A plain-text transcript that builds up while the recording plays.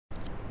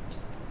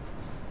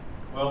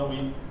Well,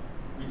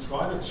 we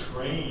try to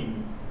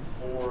train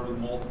for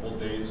multiple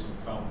days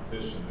of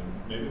competition,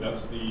 and maybe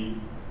that's the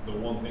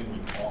one thing we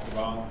talk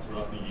about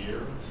throughout the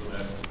year, so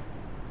that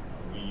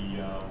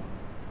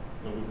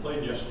we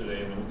played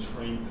yesterday and then we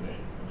trained today,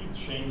 and we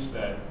changed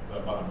that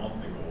about a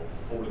month ago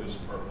for this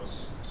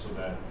purpose, so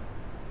that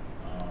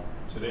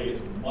today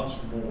is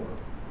much more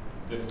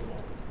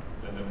difficult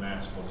than the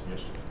match was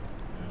yesterday,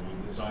 and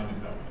we designed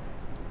it that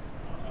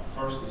way. At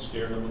first it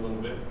scared them a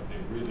little bit, but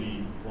they've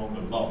really grown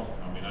to love it.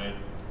 I mean, I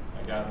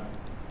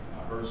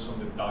heard some of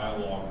the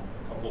dialogue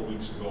a couple of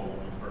weeks ago when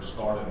we first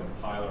started,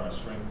 and Tyler, our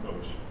strength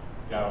coach,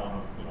 got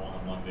on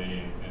a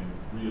Monday and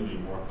really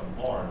worked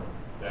them hard,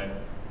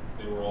 that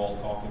they were all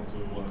talking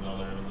to one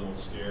another and a little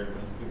scared, but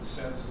you could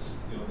sense this,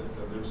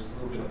 that there's a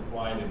little bit of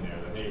pride in there,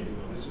 that hey,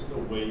 this is the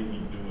way we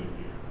do it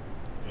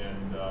here.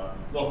 And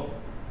look,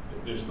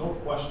 there's no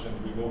question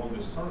we go in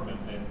this tournament,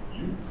 and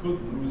you could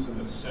lose in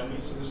the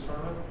semis of this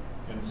tournament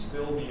and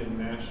still be a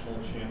national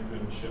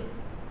championship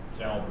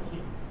caliber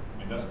team.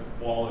 I mean, that's the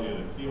quality of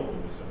the field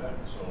of this event.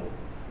 So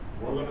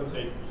we're going to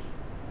take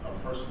our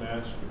first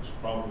match, which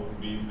probably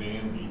will be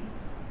Vandy,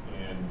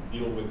 and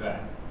deal with that.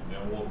 And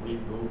then we'll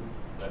regroup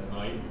that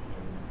night,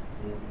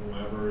 and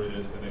whomever it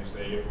is the next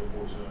day, if we're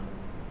fortunate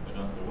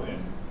enough to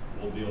win,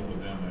 we'll deal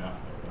with them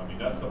after. I mean,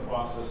 that's the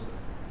process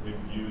we've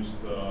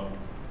used in the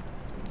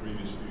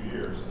previous few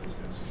years, and it's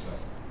been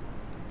successful.